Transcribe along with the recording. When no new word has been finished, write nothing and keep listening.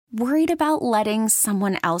Worried about letting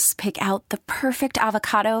someone else pick out the perfect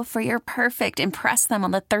avocado for your perfect impress them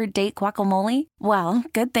on the third date guacamole? Well,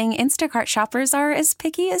 good thing Instacart shoppers are as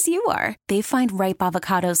picky as you are. They find ripe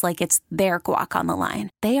avocados like it's their guac on the line.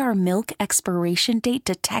 They are milk expiration date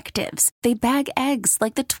detectives. They bag eggs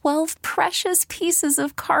like the 12 precious pieces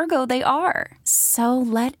of cargo they are. So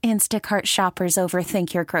let Instacart shoppers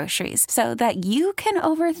overthink your groceries so that you can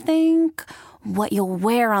overthink what you'll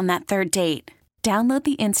wear on that third date. Download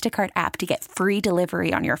the Instacart app to get free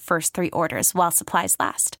delivery on your first 3 orders while supplies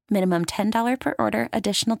last. Minimum $10 per order.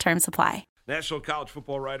 Additional terms apply. National college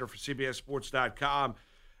football writer for CBSSports.com.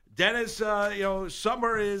 Dennis,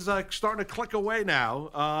 summer is starting to click away now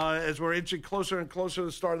as we're inching closer and closer to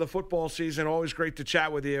the start of the football season. Always great to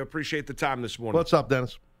chat with you. Appreciate the time this morning. What's up,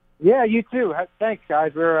 Dennis? Yeah, you too. Thanks,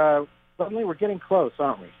 guys. Suddenly we're getting close,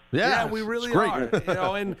 aren't we? Yeah, we really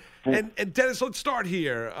are. And Dennis, let's start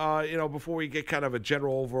here. Before we get kind of a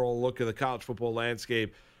general overall look at the college football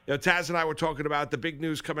landscape. Taz and I were talking about the big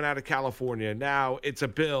news coming out of California. Now it's a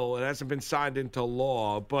bill; it hasn't been signed into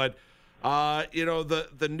law, but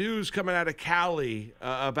the news coming out of Cali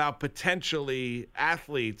about potentially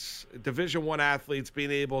athletes, Division I athletes,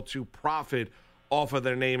 being able to profit off of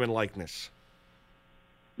their name and likeness.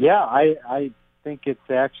 Yeah, I think it's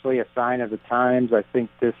actually a sign of the times. I think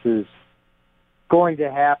this is going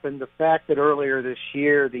to happen. The fact that earlier this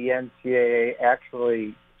year the NCAA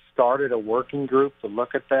actually started a working group to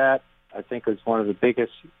look at that, I think was some of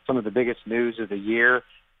the biggest news of the year.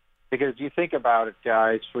 Because if you think about it,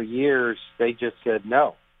 guys, for years they just said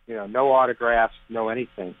no, no autographs, no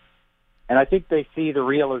anything. And I think they see the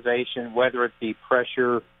realization, whether it be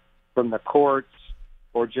pressure from the courts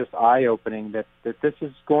or just eye-opening, that this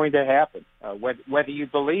is going to happen. Whether you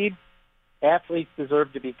believe athletes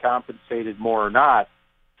deserve to be compensated more or not,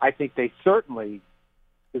 I think they certainly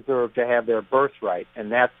deserve to have their birthright,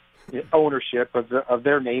 and that's the ownership of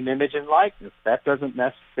their name, image, and likeness. That doesn't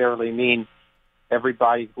necessarily mean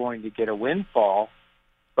everybody's going to get a windfall,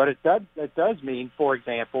 but it does mean, for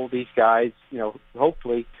example, these guys,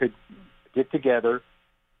 hopefully could get together,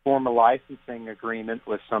 form a licensing agreement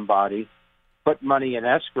with somebody, put money in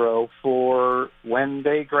escrow for when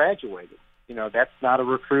they graduated. That's not a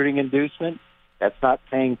recruiting inducement. That's not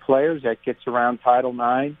paying players. That gets around Title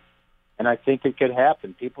IX, and I think it could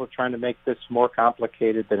happen. People are trying to make this more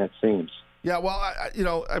complicated than it seems. Yeah, well,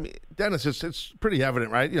 Dennis, it's pretty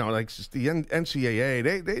evident, right? Like the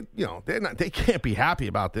NCAA, they can't be happy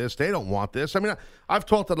about this. They don't want this. I mean, I've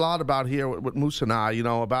talked a lot about here with Moose and I,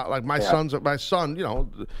 about like my son,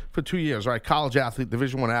 for 2 years, right, college athlete,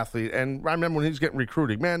 Division I athlete, and I remember when he was getting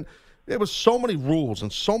recruited, man. There was so many rules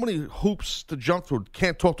and so many hoops to jump through.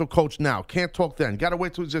 Can't talk to a coach now. Can't talk then. Got to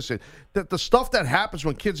wait till he's this. The stuff that happens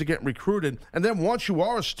when kids are getting recruited, and then once you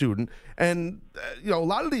are a student, and a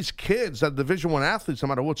lot of these kids that are Division I athletes, no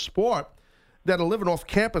matter what sport, that are living off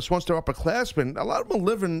campus once they're upperclassmen, a lot of them are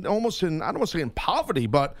living almost in, I don't want to say in poverty,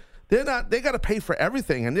 but they're not. They got to pay for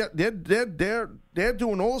everything, and they're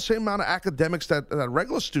doing all the same amount of academics that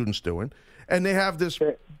regular students doing. And they have this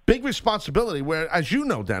big responsibility where, as you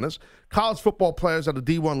know, Dennis, college football players at the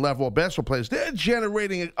D1 level or basketball players, they're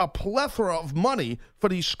generating a plethora of money for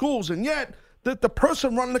these schools, and yet the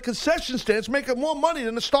person running the concession stand is making more money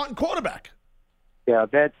than the starting quarterback. Yeah,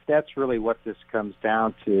 that's really what this comes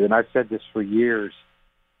down to. And I've said this for years,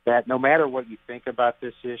 that no matter what you think about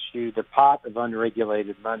this issue, the pot of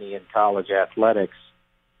unregulated money in college athletics,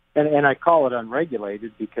 and I call it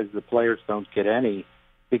unregulated because the players don't get any,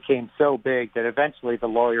 became so big that eventually the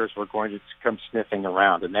lawyers were going to come sniffing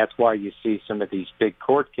around. And that's why you see some of these big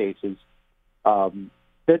court cases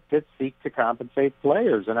that seek to compensate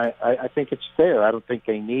players. And I think it's fair. I don't think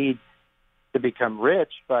they need to become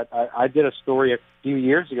rich, but I did a story a few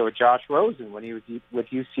years ago with Josh Rosen when he was with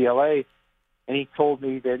UCLA, and he told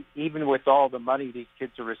me that even with all the money these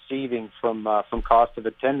kids are receiving from cost of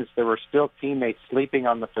attendance, there were still teammates sleeping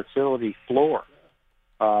on the facility floor.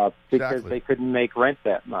 Because they couldn't make rent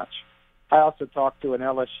that much. I also talked to an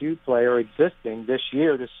LSU player existing this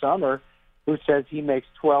summer, who says he makes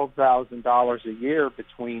 $12,000 a year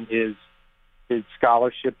between his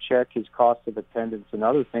scholarship check, his cost of attendance, and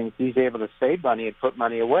other things. He's able to save money and put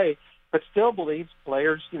money away, but still believes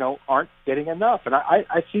players, aren't getting enough. And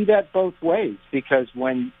I see that both ways, because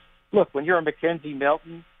when you're a Mackenzie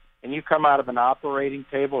Milton and you come out of an operating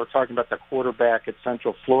table, we're talking about the quarterback at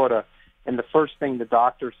Central Florida, and the first thing the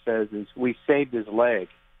doctor says is, we saved his leg.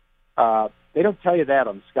 They don't tell you that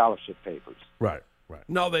on scholarship papers. Right.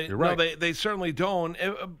 No, they certainly don't.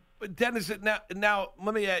 But Dennis, now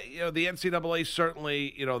let me, the NCAA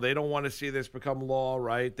certainly, they don't want to see this become law,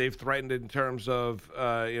 right? They've threatened in terms of,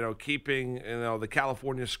 keeping, the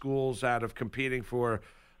California schools out of competing for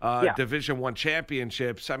Division I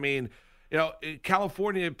championships. I mean,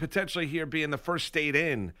 California potentially here being the first state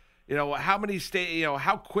in, how many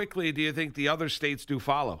how quickly do you think the other states do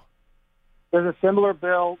follow? There's a similar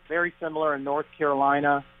bill, very similar in North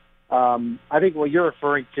Carolina. I think what you're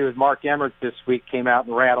referring to is Mark Emmert this week came out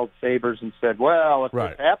and rattled sabers and said, well, if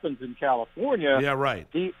this happens in California,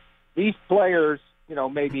 these players,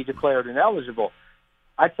 may be declared ineligible.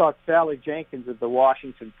 I thought Sally Jenkins of the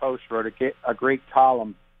Washington Post wrote a great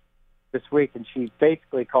column this week, and she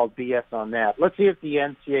basically called BS on that. Let's see if the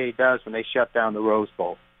NCAA does when they shut down the Rose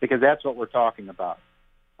Bowl, because that's what we're talking about.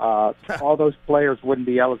 All those players wouldn't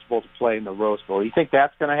be eligible to play in the Rose Bowl. You think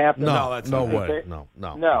that's going to happen? No, that's no way.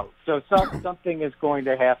 No. So something is going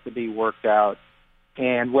to have to be worked out,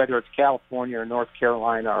 and whether it's California or North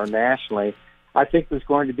Carolina or nationally, I think there's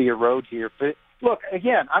going to be a road here. But look,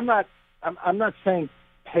 again, I'm not saying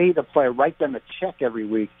pay the player, write them a check every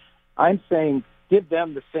week. I'm saying give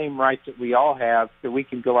them the same rights that we all have, that we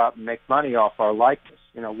can go out and make money off our likeness.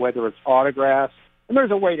 Whether it's autographs, and there's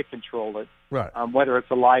a way to control it. Right. Whether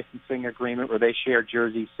it's a licensing agreement where they share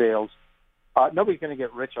jersey sales, nobody's going to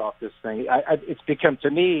get rich off this thing. It's become,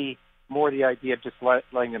 to me, more the idea of just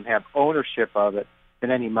letting them have ownership of it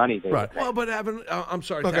than any money they get. Well, but having, I'm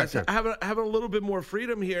sorry, Taz, having a little bit more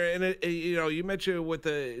freedom here, and you mentioned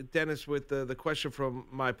with Dennis with the question from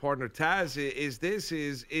my partner Taz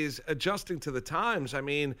is adjusting to the times. I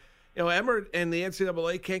mean, Emmert and the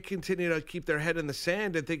NCAA can't continue to keep their head in the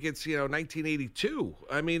sand and think it's 1982.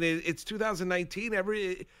 I mean, it's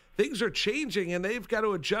 2019. Things are changing, and they've got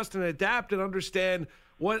to adjust and adapt and understand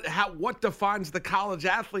what defines the college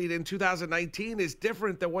athlete in 2019 is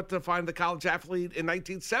different than what defined the college athlete in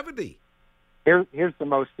 1970. Here's the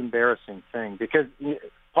most embarrassing thing, because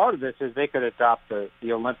part of this is they could adopt the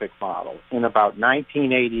Olympic model. In about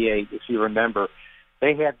 1988, if you remember,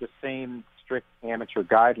 they had the same strict amateur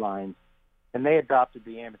guidelines, and they adopted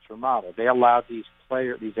the amateur model. They allowed these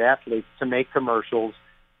athletes to make commercials.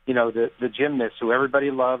 The gymnasts who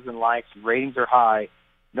everybody loves and likes, ratings are high.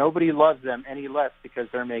 Nobody loves them any less because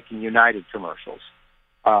they're making United commercials.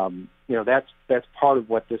 That's part of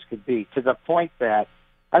what this could be, to the point that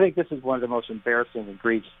I think this is one of the most embarrassing,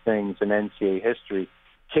 egregious things in NCAA history.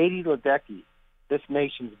 Katie Ledecky, this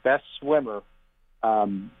nation's best swimmer,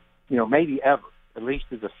 maybe ever, at least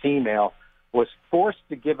as a female, was forced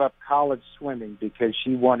to give up college swimming because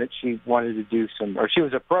she wanted to do she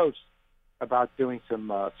was approached about doing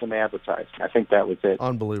some advertising. I think that was it.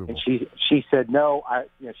 Unbelievable. And she said no.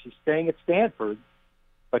 She's staying at Stanford,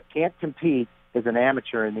 but can't compete as an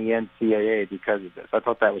amateur in the NCAA because of this. I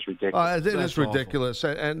thought that was ridiculous. It is ridiculous.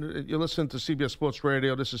 And you listen to CBS Sports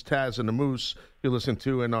Radio. This is Taz and the Moose. You listen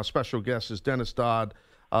to, and our special guest is Dennis Dodd,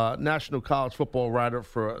 national college football writer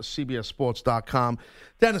for CBSSports.com.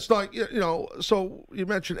 Dennis, so you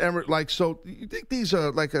mentioned Emmert. So you think these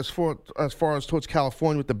are as far as towards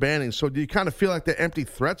California with the banning? So do you kind of feel like they're empty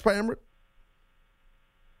threats by Emmert?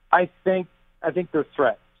 I think they're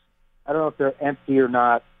threats. I don't know if they're empty or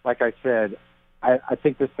not. Like I said, I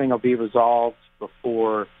think this thing will be resolved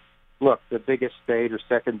before. Look, the biggest state or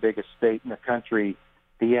second biggest state in the country,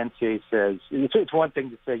 the NCAA says it's one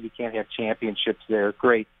thing to say you can't have championships there.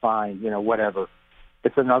 Great, fine, whatever.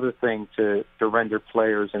 It's another thing to render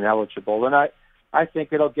players ineligible. And I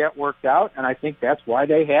think it'll get worked out, and I think that's why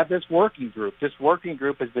they have this working group. This working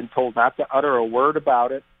group has been told not to utter a word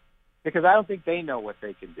about it because I don't think they know what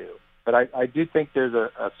they can do. But I do think there's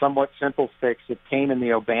a somewhat simple fix. It came in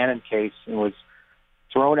the O'Bannon case and was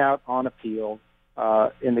thrown out on appeal.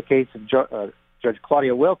 In the case of Judge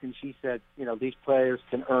Claudia Wilkins, she said, these players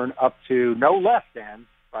can earn up to no less than,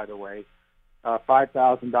 by the way,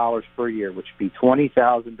 $5,000 per year, which would be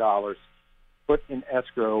 $20,000 put in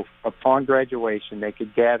escrow upon graduation. They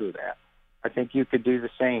could gather that. I think you could do the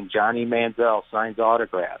same. Johnny Manziel signs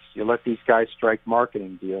autographs. You let these guys strike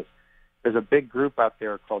marketing deals. There's a big group out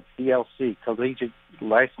there called CLC, Collegiate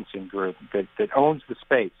Licensing Group, that owns the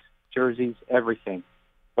space, jerseys, everything.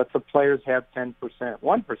 Let the players have 10%,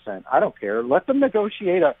 1%. I don't care. Let them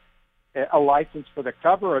negotiate a license for the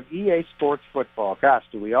cover of EA Sports Football. Gosh,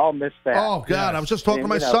 do we all miss that? Oh, God. I was just talking to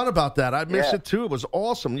my son about that. I miss it, too. It was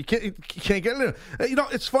awesome. You can't get in there.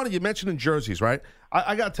 It's funny. You mentioned in jerseys, right?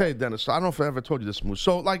 I got to tell you, Dennis, I don't know if I ever told you this, Moose.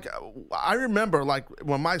 So, I remember,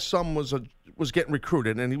 when my son was getting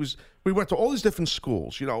recruited, and we went to all these different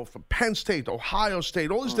schools, from Penn State, Ohio State,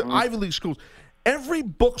 all these Ivy League schools. Every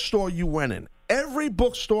bookstore you went in, every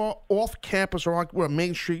bookstore off campus or on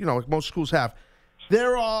Main Street, like most schools have,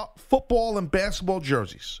 There are football and basketball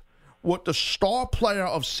jerseys with the star player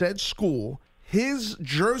of said school, his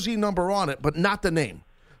jersey number on it, but not the name.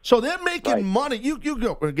 So they're making money. You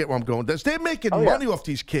get where I'm going. They're making money off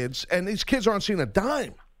these kids, and these kids aren't seeing a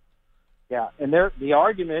dime. Yeah, and the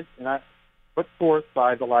argument, and I put forth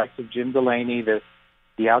by the likes of Jim Delaney,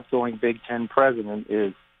 the outgoing Big Ten president,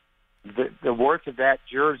 is the worth of that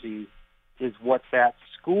jersey is what that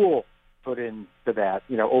school put into that,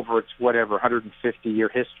 over its 150-year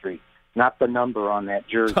history, not the number on that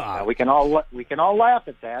jersey. Now, we can all laugh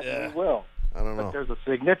at that, and we will. I don't know. But there's a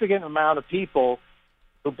significant amount of people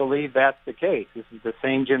who believe that's the case. This is the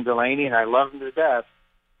same Jim Delaney, and I love him to death,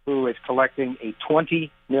 who is collecting a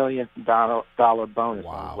 $20 million bonus on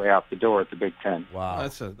his way out the door at the Big Ten. Wow,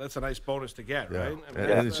 that's a nice bonus to get, right? I mean,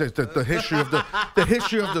 and it's just the history of the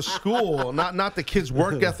history of the school, not the kid's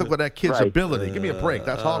work ethic or that kid's ability. Give me a break.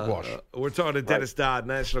 That's hogwash. We're talking to Dennis Dodd,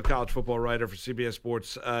 national college football writer for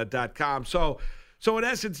CBSSports.com. So in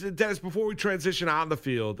essence, Dennis, before we transition on the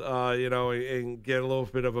field, and get a little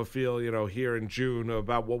bit of a feel, here in June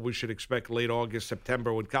about what we should expect late August,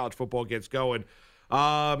 September when college football gets going.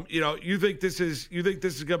 You think this is going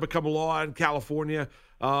to become a law in California,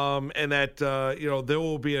 and that there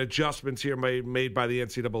will be adjustments here made by the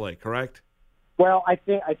NCAA, correct? Well, I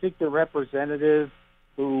think the representative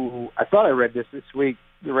who I thought I read this week,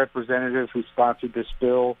 the representative who sponsored this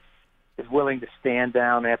bill is willing to stand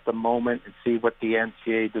down at the moment and see what the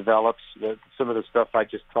NCAA develops. Some of the stuff I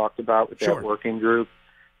just talked about with that working group.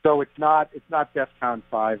 So it's not DEFCON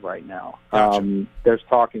 5 right now. Gotcha. There's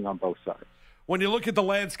talking on both sides. When you look at the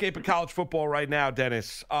landscape of college football right now,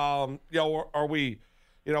 Dennis, are we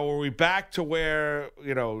back to where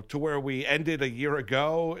we ended a year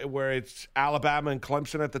ago, where it's Alabama and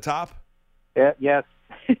Clemson at the top? Yes.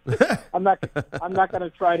 I'm not going to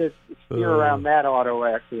try to steer around that auto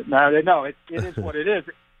accident. No, it is what it is.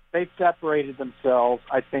 They've separated themselves.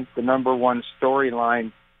 I think the number one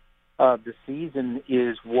storyline of the season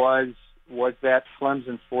was that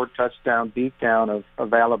Clemson 4-touchdown beatdown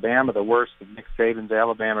of Alabama, the worst of Nick Saban's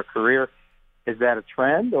Alabama career. Is that a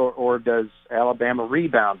trend, or does Alabama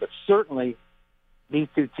rebound? But certainly these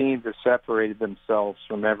two teams have separated themselves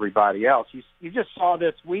from everybody else. You just saw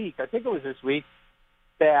this week, I think it was this week,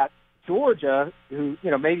 that Georgia, who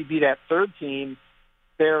maybe be that third team,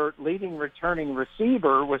 their leading returning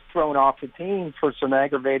receiver was thrown off the team for some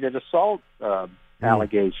aggravated assault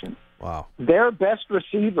allegation. Wow. Their best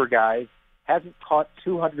receiver, guys, hasn't caught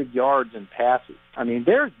 200 yards in passes. I mean,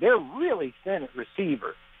 they're really thin at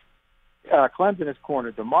receiver. Clemson has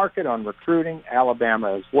cornered the market on recruiting,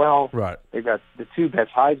 Alabama as well. Right. They've got the two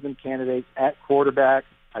best Heisman candidates at quarterback.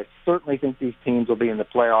 I certainly think these teams will be in the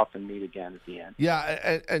playoff and meet again at the end.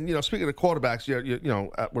 Yeah, and speaking of quarterbacks,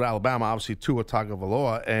 with Alabama, obviously Tua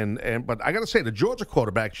Tagovailoa, but I got to say the Georgia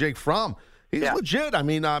quarterback Jake Fromm, he's legit. I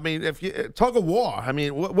mean, if you tug of war, I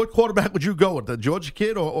mean, what quarterback would you go with, the Georgia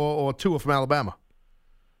kid or Tua from Alabama?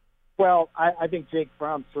 Well, I think Jake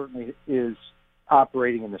Fromm certainly is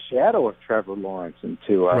operating in the shadow of Trevor Lawrence and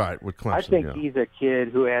Tua. Right, with Clemson. I think he's a kid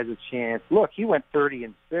who has a chance. Look, he went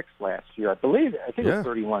 30-6 last year. I think it was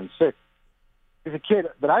 31-6. He's a kid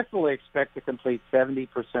that I fully expect to complete 70%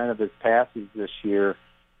 of his passes this year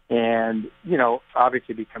and,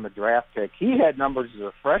 obviously become a draft pick. He had numbers as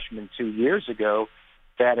a freshman 2 years ago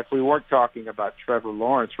that if we weren't talking about Trevor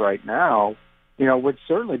Lawrence right now, would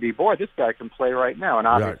certainly be, boy, this guy can play right now. And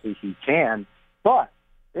obviously he can. But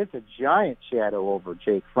it's a giant shadow over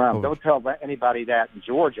Jake Fromm. Don't tell anybody that in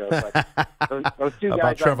Georgia. But those two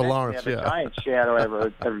guys Trevor Lawrence, have a giant shadow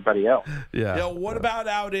over everybody else. Yeah. What about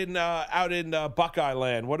out in Buckeye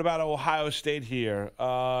Land? What about Ohio State here?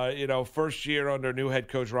 First year under new head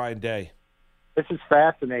coach Ryan Day. This is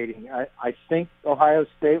fascinating. I think Ohio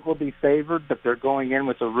State will be favored, but they're going in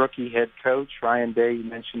with a rookie head coach, Ryan Day. You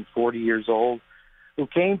mentioned 40 years old, who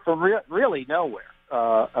came from really nowhere.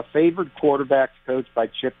 A favored quarterbacks coach by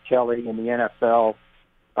Chip Kelly in the NFL.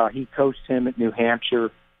 He coached him at New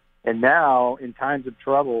Hampshire. And now, in times of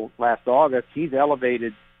trouble last August, he's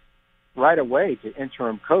elevated right away to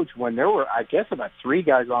interim coach when there were, I guess, about three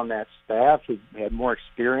guys on that staff who had more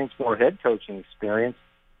experience, more head coaching experience,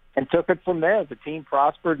 and took it from there. The team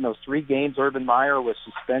prospered. In those 3 games, Urban Meyer was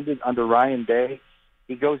suspended under Ryan Day.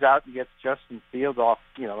 He goes out and gets Justin Fields off,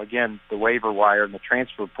 again, the waiver wire and the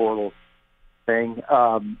transfer portal thing,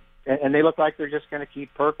 and they look like they're just going to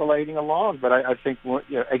keep percolating along. But I think,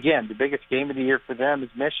 again, the biggest game of the year for them is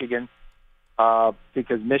Michigan,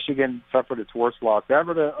 because Michigan suffered its worst loss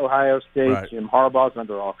ever to Ohio State. Right. Jim Harbaugh's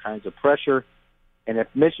under all kinds of pressure, and if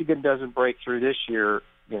Michigan doesn't break through this year,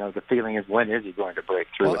 the feeling is, when is he going to break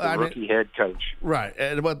through as a rookie head coach? Right.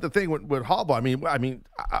 But the thing with Harbaugh, I mean,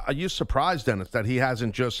 are you surprised, Dennis, that he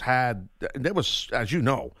hasn't just had? There was, as you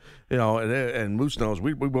know, and Moose knows,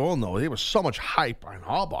 we all know, there was so much hype on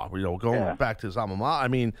Harbaugh. Going back to his alma mater. I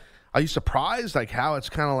mean, are you surprised, like how it's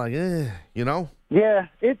kind of like, Yeah,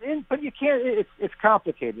 but you can't. It's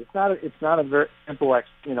complicated. It's not a very simple,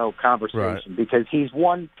 conversation, right? Because he's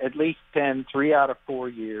won at least 10, 3 out of 4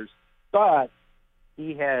 years, but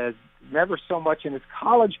he has never so much in his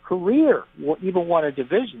college career even won a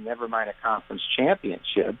division, never mind a conference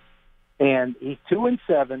championship. And he's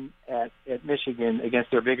 2-7 at Michigan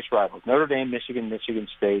against their biggest rivals: Notre Dame, Michigan, Michigan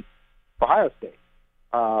State, Ohio State.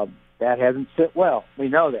 That hasn't sit well. We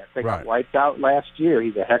know that they got wiped out last year.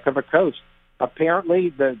 He's a heck of a coach. Apparently,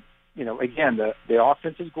 the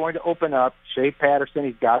offense is going to open up. Shea Patterson,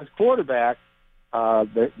 he's got his quarterback.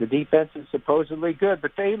 The defense is supposedly good,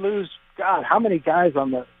 but they lose. God, how many guys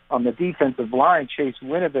on the defensive line? Chase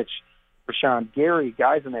Winovich, Rashawn Gary,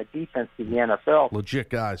 guys in that defense to the NFL. Legit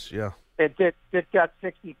guys, yeah. That got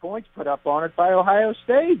 60 points put up on it by Ohio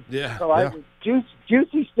State. Yeah. So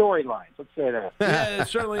juicy storylines. Let's say that. Yeah,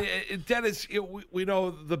 certainly. Dennis, we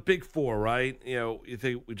know the Big Four, right? You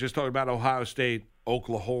think we just talked about Ohio State,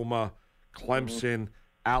 Oklahoma, Clemson,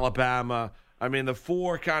 Alabama. I mean, the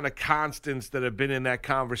four kind of constants that have been in that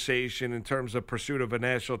conversation in terms of pursuit of a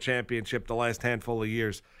national championship the last handful of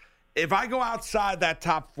years. If I go outside that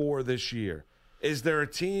top four this year, is there a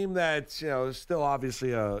team that's still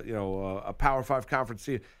obviously a Power 5 conference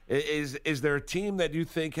team? Is there a team that you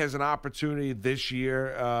think has an opportunity this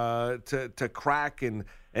year to crack and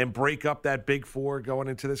break up that Big Four going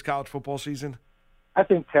into this college football season? I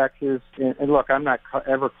think Texas, and look, I'm not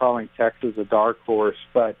ever calling Texas a dark horse,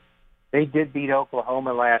 but they did beat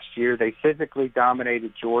Oklahoma last year. They physically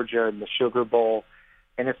dominated Georgia in the Sugar Bowl.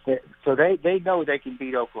 And they know they can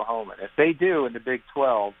beat Oklahoma. If they do in the Big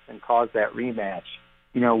 12 and cause that rematch,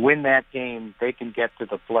 win that game, they can get to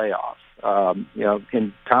the playoffs.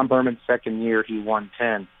 In Tom Herman's second year, he won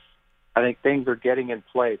 10. I think things are getting in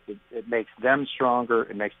place. It makes them stronger.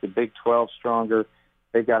 It makes the Big 12 stronger.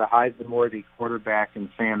 They've got a Heisman-worthy quarterback in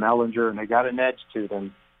Sam Ehlinger, and they got an edge to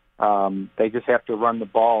them. They just have to run the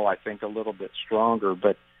ball, I think, a little bit stronger.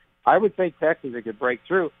 But I would say Texas could break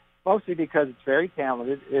through, mostly because it's very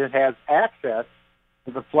talented. It has access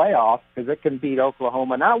to the playoffs because it can beat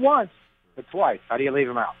Oklahoma not once, but twice. How do you leave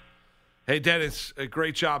them out? Hey, Dennis, a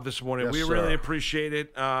great job this morning. Yes, we sir. really appreciate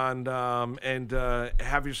it. And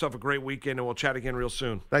have yourself a great weekend, and we'll chat again real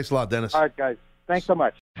soon. Thanks a lot, Dennis. All right, guys. Thanks so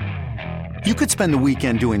much. You could spend the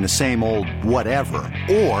weekend doing the same old whatever,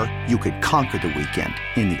 or you could conquer the weekend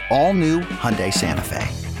in the all-new Hyundai Santa Fe.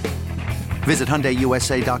 Visit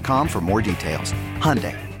HyundaiUSA.com for more details.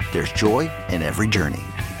 Hyundai, there's joy in every journey.